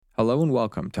Hello and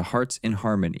welcome to Hearts in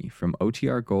Harmony from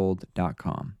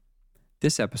OTRGold.com.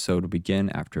 This episode will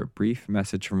begin after a brief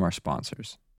message from our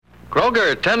sponsors.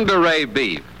 Kroger Tender Ray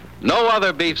Beef. No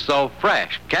other beef so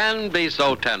fresh can be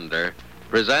so tender.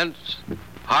 Presents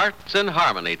Hearts in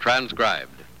Harmony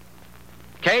transcribed.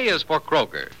 K is for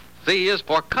Kroger. C is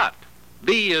for cut.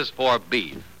 B is for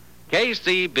beef.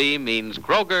 KCB means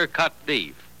Kroger cut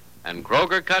beef. And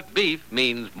Kroger cut beef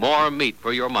means more meat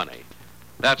for your money.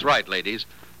 That's right, ladies.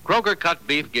 Kroger cut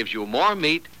beef gives you more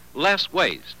meat, less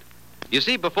waste. You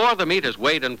see, before the meat is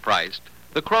weighed and priced,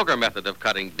 the Kroger method of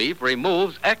cutting beef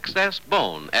removes excess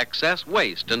bone, excess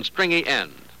waste, and stringy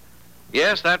ends.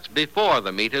 Yes, that's before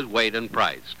the meat is weighed and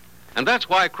priced. And that's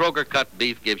why Kroger cut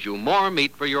beef gives you more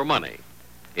meat for your money.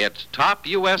 It's top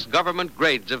U.S. government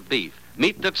grades of beef,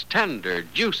 meat that's tender,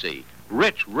 juicy,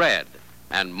 rich red,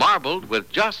 and marbled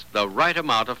with just the right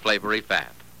amount of flavory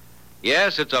fat.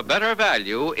 Yes, it's a better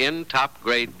value in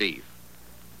top-grade beef.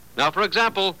 Now, for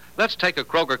example, let's take a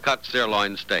Kroger-cut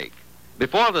sirloin steak.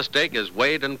 Before the steak is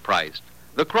weighed and priced,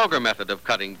 the Kroger method of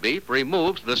cutting beef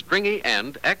removes the stringy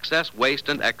end, excess waste,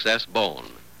 and excess bone.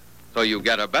 So you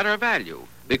get a better value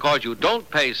because you don't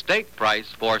pay steak price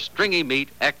for stringy meat,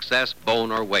 excess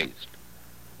bone, or waste.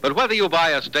 But whether you buy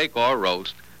a steak or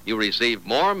roast, you receive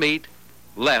more meat,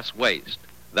 less waste.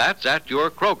 That's at your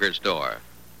Kroger store.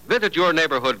 Visit your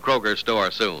neighborhood Kroger store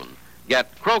soon.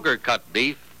 Get Kroger cut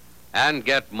beef and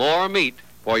get more meat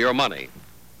for your money.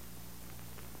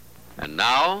 And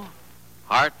now,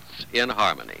 Hearts in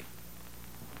Harmony.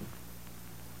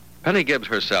 Penny Gibbs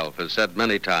herself has said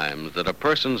many times that a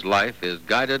person's life is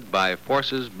guided by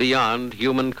forces beyond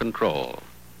human control.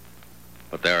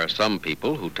 But there are some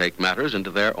people who take matters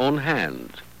into their own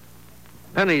hands.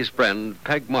 Penny's friend,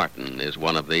 Peg Martin, is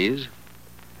one of these.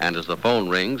 And as the phone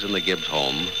rings in the Gibbs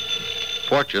home,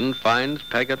 Fortune finds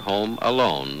Peg at home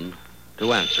alone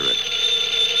to answer it.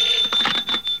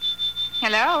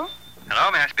 Hello?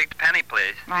 Hello, may I speak to Penny,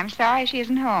 please? Well, I'm sorry she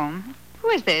isn't home. Who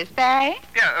is this, Barry?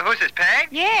 Yeah, who's this, Peg?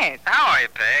 Yes. How are you,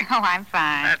 Peg? Oh, I'm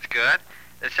fine. That's good.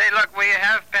 Say, look, will you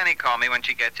have Penny call me when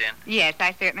she gets in? Yes,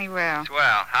 I certainly will.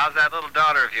 Swell. How's that little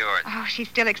daughter of yours? Oh, she's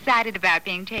still excited about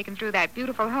being taken through that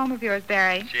beautiful home of yours,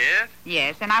 Barry. She is?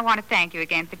 Yes, and I want to thank you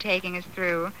again for taking us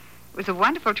through. It was a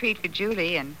wonderful treat for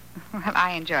Julie, and, well,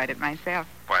 I enjoyed it myself.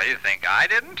 Well, you think I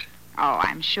didn't? Oh,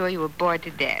 I'm sure you were bored to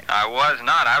death. I was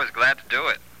not. I was glad to do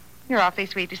it. You're awfully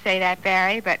sweet to say that,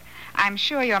 Barry, but I'm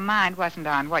sure your mind wasn't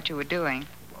on what you were doing.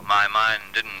 Well, my mind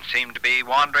didn't seem to be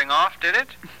wandering off, did it?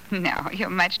 No, you're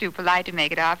much too polite to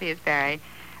make it obvious, Barry.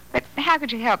 But how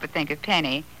could you help but think of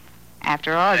Penny?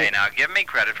 After all... Hey, now, give me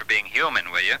credit for being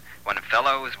human, will you? When a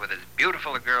fellow is with as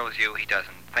beautiful a girl as you, he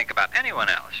doesn't think about anyone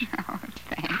else. Oh,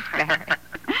 thanks,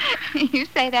 Barry. You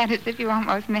say that as if you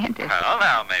almost meant it. Well,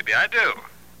 now, maybe I do.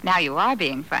 Now you are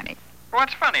being funny.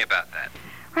 What's funny about that?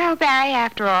 Well, Barry,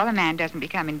 after all, a man doesn't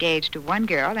become engaged to one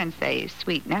girl and say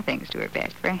sweet nothings to her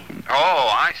best friend. Oh,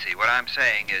 I see. What I'm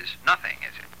saying is nothing,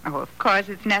 is it? Oh, of course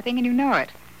it's nothing, and you know it.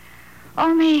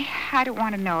 Only, I don't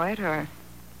want to know it, or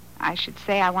I should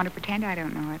say I want to pretend I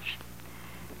don't know it.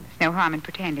 There's no harm in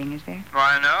pretending, is there?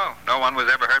 Why, no. No one was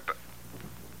ever hurt but...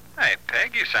 Hey,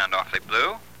 Peg, you sound awfully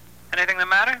blue. Anything the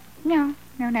matter? No,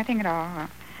 nothing at all. Well,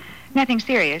 nothing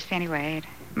serious, anyway.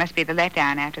 It must be the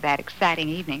letdown after that exciting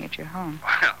evening at your home.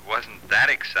 Well, it wasn't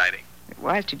that exciting. It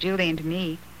was to Julie and to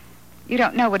me. You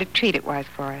don't know what a treat it was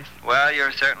for us. Well,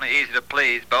 you're certainly easy to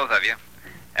please, both of you.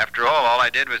 After all I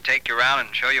did was take you around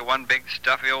and show you one big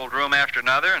stuffy old room after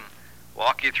another and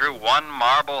walk you through one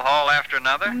marble hall after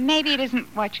another. Well, maybe it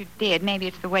isn't what you did. Maybe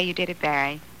it's the way you did it,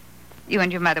 Barry. You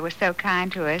and your mother were so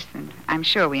kind to us, and I'm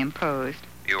sure we imposed.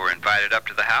 You were invited up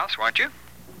to the house, weren't you?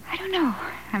 I don't know.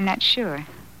 I'm not sure.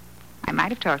 I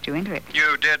might have talked you into it.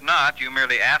 You did not. You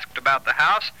merely asked about the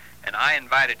house, and I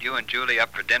invited you and Julie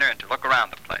up for dinner and to look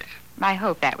around the place. I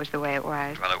hope that was the way it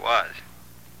was. Well, it was.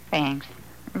 Thanks.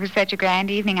 It was such a grand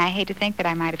evening, I hate to think that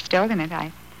I might have stolen it.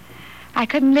 I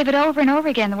couldn't live it over and over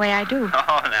again the way I do.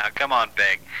 Oh, now, come on,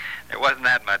 Peg. There wasn't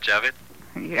that much of it.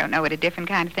 You don't know what a different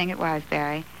kind of thing it was,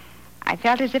 Barry. I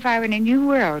felt as if I were in a new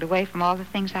world, away from all the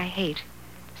things I hate,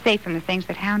 safe from the things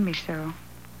that hound me so.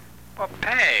 Well,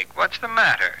 Peg, what's the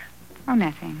matter? Oh,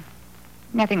 nothing.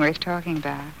 Nothing worth talking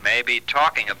about. Maybe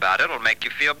talking about it will make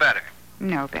you feel better.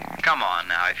 No, Barry. Come on,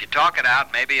 now. If you talk it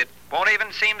out, maybe it won't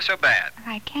even seem so bad.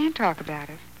 I can't talk about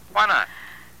it. Why not?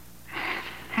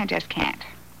 I just can't.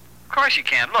 Of course you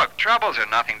can't. Look, troubles are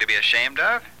nothing to be ashamed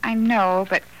of. I know,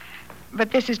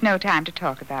 but this is no time to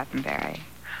talk about them, Barry.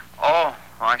 Oh,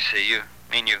 I see. You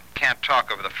mean you can't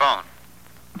talk over the phone?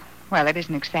 Well, it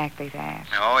isn't exactly that.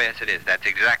 Oh, yes, it is. That's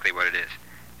exactly what it is.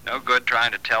 No good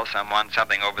trying to tell someone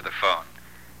something over the phone.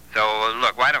 So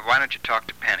look, why don't you talk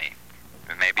to Penny?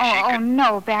 Maybe she Oh, could...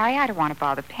 no, Barry, I don't want to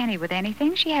bother Penny with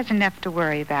anything. She has enough to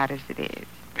worry about as it is.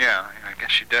 Yeah, I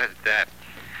guess she does that.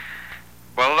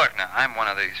 Well, look, now, I'm one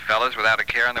of these fellas without a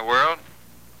care in the world.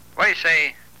 What do you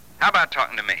say, how about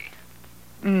talking to me?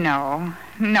 No,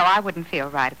 I wouldn't feel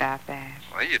right about that.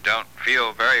 Well, you don't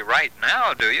feel very right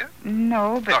now, do you?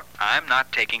 No, but... Look, I'm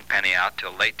not taking Penny out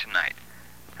till late tonight.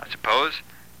 I suppose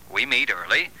we meet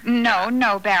early.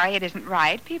 No, Barry, it isn't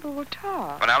right. People will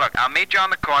talk. Well, now, look, I'll meet you on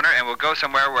the corner, and we'll go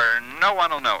somewhere where no one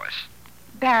will know us.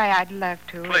 Barry, I'd love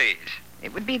to. Please.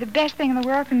 It would be the best thing in the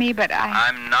world for me, but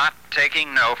I'm not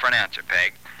taking no for an answer,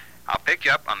 Peg. I'll pick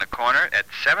you up on the corner at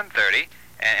 7:30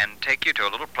 and take you to a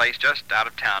little place just out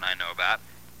of town I know about.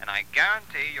 And I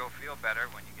guarantee you'll feel better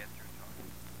when you get through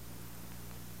talking.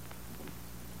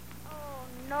 Oh,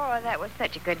 Nora, that was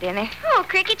such a good dinner. Oh,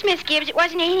 crickets, Miss Gibbs. It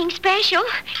wasn't anything special,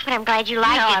 but I'm glad you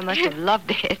liked it. I must have loved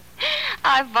it.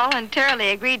 I voluntarily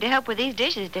agreed to help with these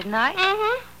dishes, didn't I?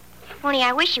 Mm-hmm. Only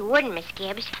I wish you wouldn't, Miss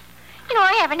Gibbs. You know,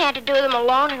 I haven't had to do them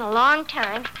alone in a long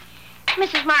time.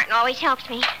 Mrs. Martin always helps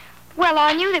me. Well,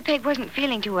 I knew that Peg wasn't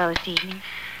feeling too well this evening.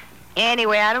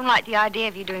 Anyway, I don't like the idea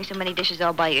of you doing so many dishes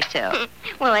all by yourself.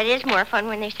 Well, it is more fun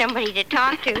when there's somebody to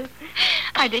talk to.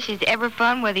 Are dishes ever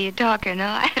fun, whether you talk or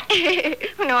not?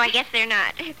 No, I guess they're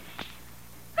not.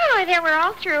 Oh, there we're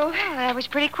all through. Oh, that was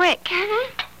pretty quick.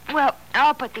 Mm-hmm. Well,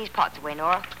 I'll put these pots away,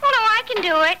 Nora. Oh, no, I can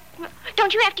do it.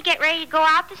 Don't you have to get ready to go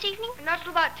out this evening? Not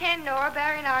till about 10, Nora.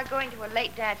 Barry and I are going to a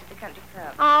late dance at the country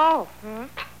club. Oh.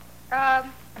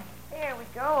 There we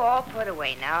go. All put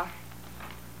away now.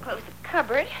 Close the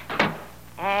cupboard.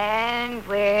 And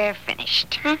we're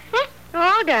finished. Mm-hmm.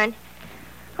 All done.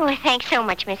 Oh, thanks so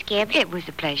much, Miss Gibbs. It was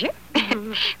a pleasure.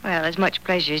 Well, as much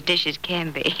pleasure as dishes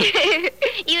can be.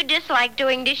 You dislike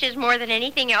doing dishes more than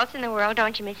anything else in the world,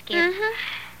 don't you, Miss Gibbs? Mm-hmm.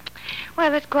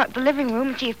 Well, let's go out to the living room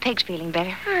and see if Peg's feeling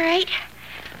better. All right.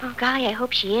 Oh, golly, I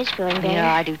hope she is feeling better.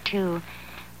 Yeah, I do, too.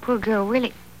 Poor girl,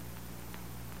 really.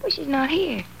 Well, she's not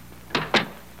here.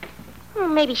 Oh,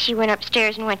 maybe she went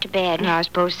upstairs and went to bed. No, I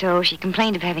suppose so. She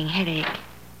complained of having a headache.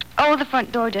 Oh, the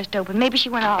front door just opened. Maybe she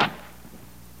went out.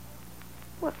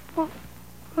 What,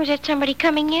 was it somebody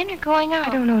coming in or going out?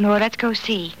 I don't know, Nora. Let's go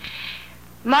see.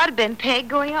 Might have been Peg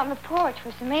going out on the porch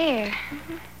for some air.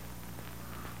 Mm-hmm.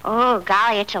 Oh,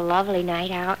 golly, it's a lovely night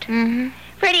out. Mm-hmm.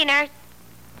 Freddie and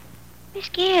Miss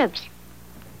Gibbs,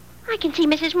 I can see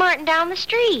Mrs. Martin down the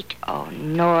street. Oh,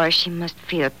 Nora, she must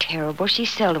feel terrible. She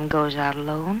seldom goes out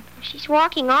alone. She's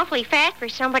walking awfully fast for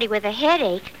somebody with a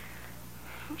headache.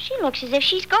 She looks as if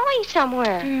she's going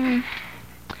somewhere.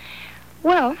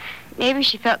 Well, maybe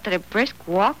she felt that a brisk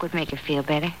walk would make her feel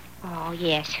better. Oh,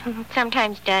 yes.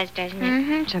 Sometimes does, doesn't it?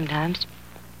 Mm-hmm, sometimes.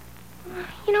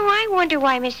 You know, I wonder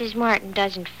why Mrs. Martin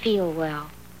doesn't feel well.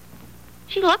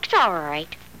 She looks all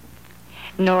right.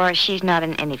 Nora, she's not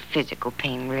in any physical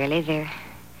pain, really. There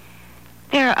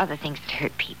are other things that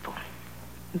hurt people.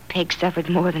 And Peg suffered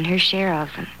more than her share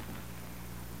of them.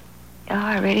 Oh,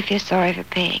 I really feel sorry for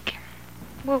Peg.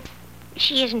 Well,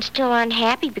 she isn't still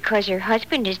unhappy because her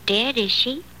husband is dead, is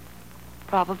she?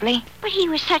 Probably. But he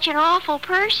was such an awful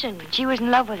person. She was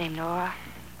in love with him, Nora.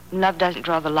 Love doesn't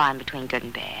draw the line between good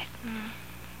and bad.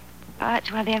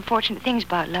 That's one of the unfortunate things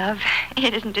about love.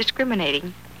 It isn't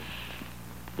discriminating.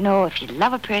 No, if you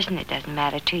love a person, it doesn't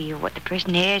matter to you what the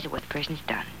person is or what the person's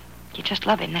done. You just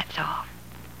love him, that's all.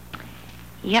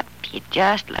 Yep, you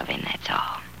just love him, that's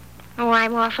all. Oh,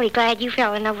 I'm awfully glad you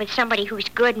fell in love with somebody who's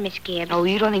good, Miss Gibbs. Oh,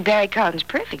 you don't think Barry Carlton's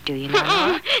perfect, do you,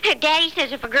 Nora? Daddy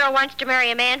says if a girl wants to marry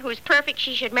a man who's perfect,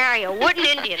 she should marry a wooden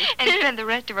Indian. And spend the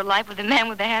rest of her life with a man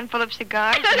with a handful of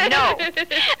cigars? No.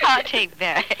 I'll take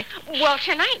Barry. Well,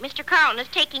 tonight, Mr. Carlton is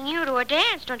taking you to a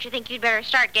dance. Don't you think you'd better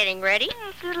start getting ready?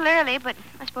 It's a little early, but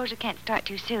I suppose I can't start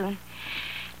too soon.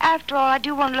 After all, I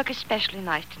do want to look especially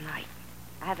nice tonight.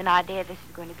 I have an idea this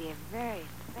is going to be a very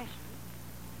special...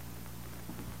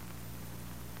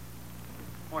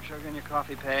 More sugar in your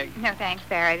coffee, Peg? No, thanks,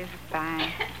 Barry. This is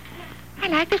fine. I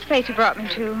like this place you brought me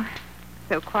to.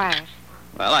 So quiet.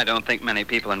 Well, I don't think many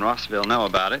people in Rossville know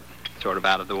about it. Sort of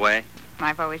out of the way.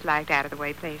 I've always liked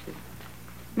out-of-the-way places.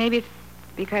 Maybe it's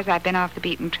because I've been off the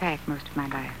beaten track most of my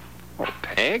life. Oh,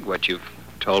 Peg, what you've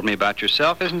told me about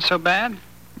yourself isn't so bad.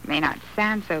 It may not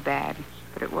sound so bad,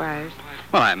 but it was.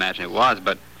 Well, I imagine it was,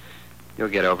 but you'll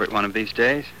get over it one of these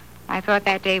days. I thought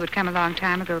that day would come a long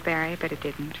time ago, Barry, but it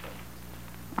didn't.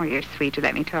 Oh, you're sweet to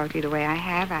let me talk to you the way I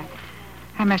have.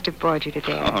 I must have bored you to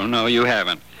death. Oh, no, you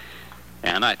haven't.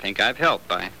 And I think I've helped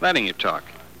by letting you talk.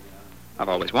 I've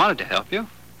always wanted to help you.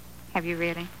 Have you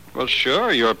really? Well,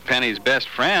 sure, you're Penny's best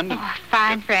friend. Oh,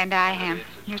 fine friend I am.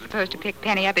 You're supposed to pick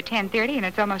Penny up at 10:30, and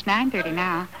it's almost 9:30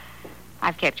 now.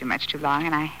 I've kept you much too long,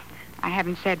 and I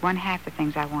haven't said one half the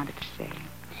things I wanted to say.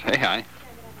 Say,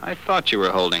 I thought you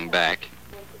were holding back.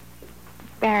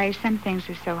 Barry, some things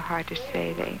are so hard to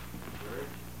say.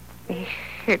 They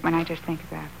hurt when I just think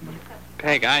about them.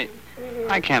 Peg,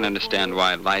 I can't understand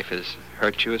why life has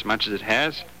hurt you as much as it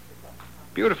has.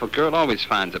 Beautiful girl always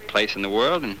finds a place in the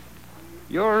world, and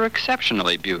you're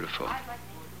exceptionally beautiful.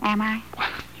 Am I?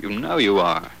 You know you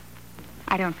are.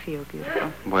 I don't feel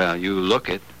beautiful. Well, you look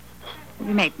it.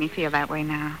 You make me feel that way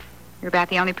now. You're about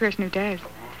the only person who does.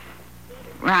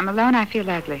 When I'm alone, I feel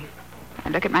ugly. I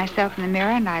look at myself in the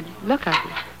mirror, and I look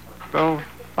ugly. Well,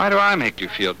 why do I make you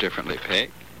feel differently,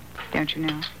 Peg? Don't you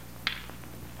know?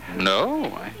 No,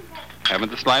 I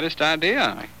haven't the slightest idea.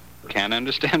 I can't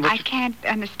understand what I can't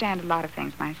understand a lot of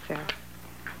things myself.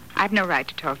 I've no right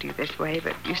to talk to you this way,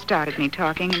 but you started me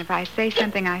talking, and if I say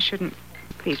something I shouldn't,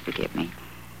 please forgive me.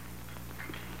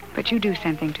 But you do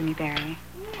something to me, Barry.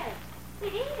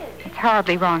 It's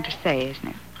horribly wrong to say, isn't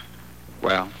it?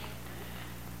 Well,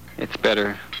 it's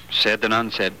better said than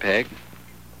unsaid, Peg.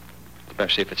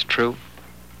 Especially if it's true.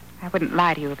 I wouldn't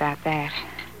lie to you about that.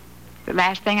 The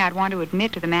last thing I'd want to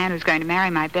admit to the man who's going to marry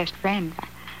my best friend.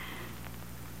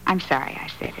 I'm sorry I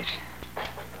said it.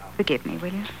 Forgive me,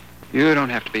 will you? You don't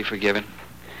have to be forgiven.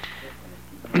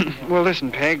 Well,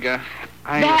 listen, Peg,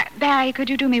 Barry, could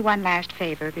you do me one last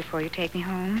favor before you take me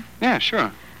home? Yeah,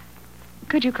 sure.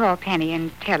 Could you call Penny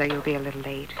and tell her you'll be a little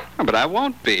late? Oh, but I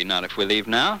won't be, not if we leave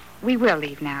now. We will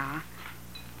leave now.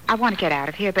 I want to get out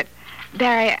of here, but,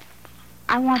 Barry,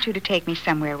 I want you to take me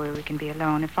somewhere where we can be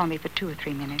alone, if only for 2 or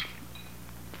 3 minutes.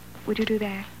 Would you do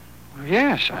that? Well,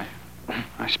 yes,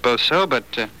 I suppose so, but...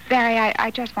 Barry,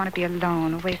 I just want to be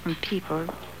alone, away from people,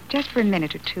 just for a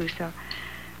minute or two, so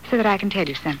that I can tell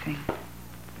you something.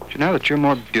 Do you know that you're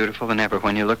more beautiful than ever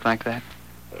when you look like that?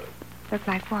 Look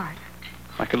like what?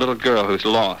 Like a little girl who's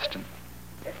lost and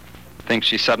thinks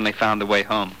she suddenly found the way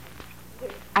home.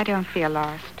 I don't feel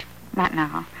lost. Not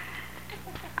now.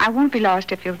 I won't be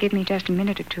lost if you'll give me just a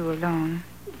minute or two alone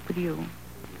with you.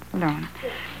 Alone.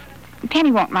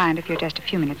 Penny won't mind if you're just a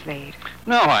few minutes late.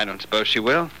 No, I don't suppose she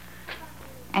will.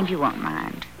 And you won't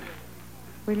mind.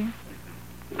 Will you?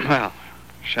 Well,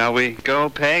 shall we go,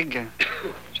 Peg?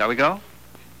 Shall we go?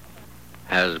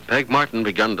 Has Peg Martin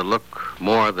begun to look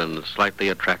more than slightly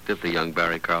attractive to young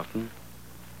Barry Carlton?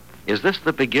 Is this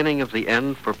the beginning of the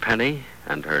end for Penny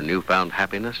and her newfound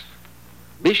happiness?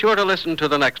 Be sure to listen to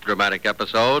the next dramatic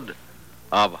episode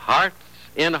of Hearts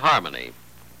in Harmony.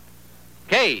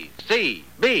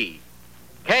 KCB.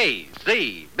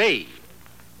 KCB.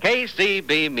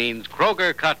 KCB means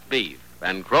Kroger cut beef,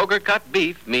 and Kroger cut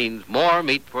beef means more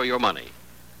meat for your money.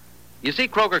 You see,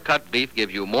 Kroger cut beef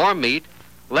gives you more meat,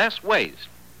 less waste,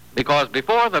 because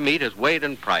before the meat is weighed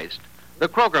and priced, the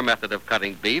Kroger method of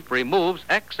cutting beef removes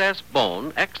excess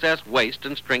bone, excess waste,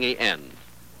 and stringy ends.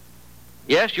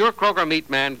 Yes, your Kroger meat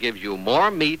man gives you more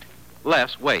meat,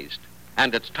 less waste,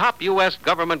 and it's top U.S.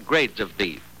 government grades of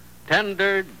beef,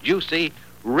 tender, juicy,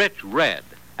 rich red,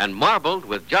 and marbled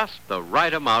with just the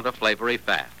right amount of flavory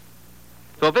fat.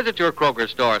 So visit your Kroger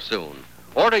store soon.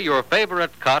 Order your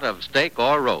favorite cut of steak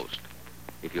or roast.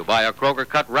 If you buy a Kroger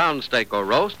cut round steak or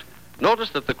roast, notice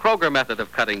that the Kroger method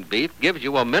of cutting beef gives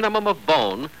you a minimum of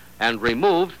bone and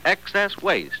removes excess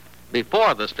waste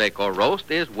before the steak or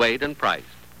roast is weighed and priced.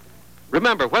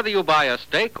 Remember, whether you buy a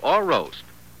steak or roast,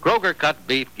 Kroger cut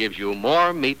beef gives you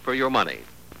more meat for your money.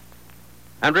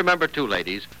 And remember, too,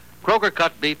 ladies, Kroger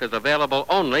cut beef is available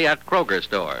only at Kroger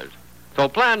stores. So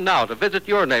plan now to visit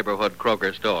your neighborhood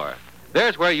Kroger store.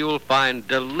 There's where you'll find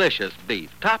delicious beef,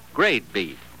 top-grade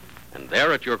beef. And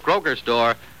there at your Kroger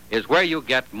store is where you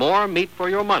get more meat for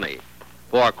your money.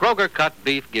 For Kroger cut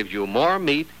beef gives you more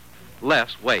meat,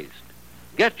 less waste.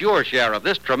 Get your share of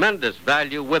this tremendous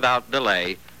value without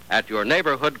delay at your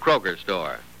neighborhood Kroger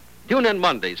store. Tune in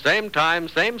Monday, same time,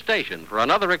 same station, for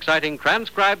another exciting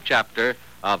transcribed chapter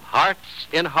of Hearts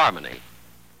in Harmony.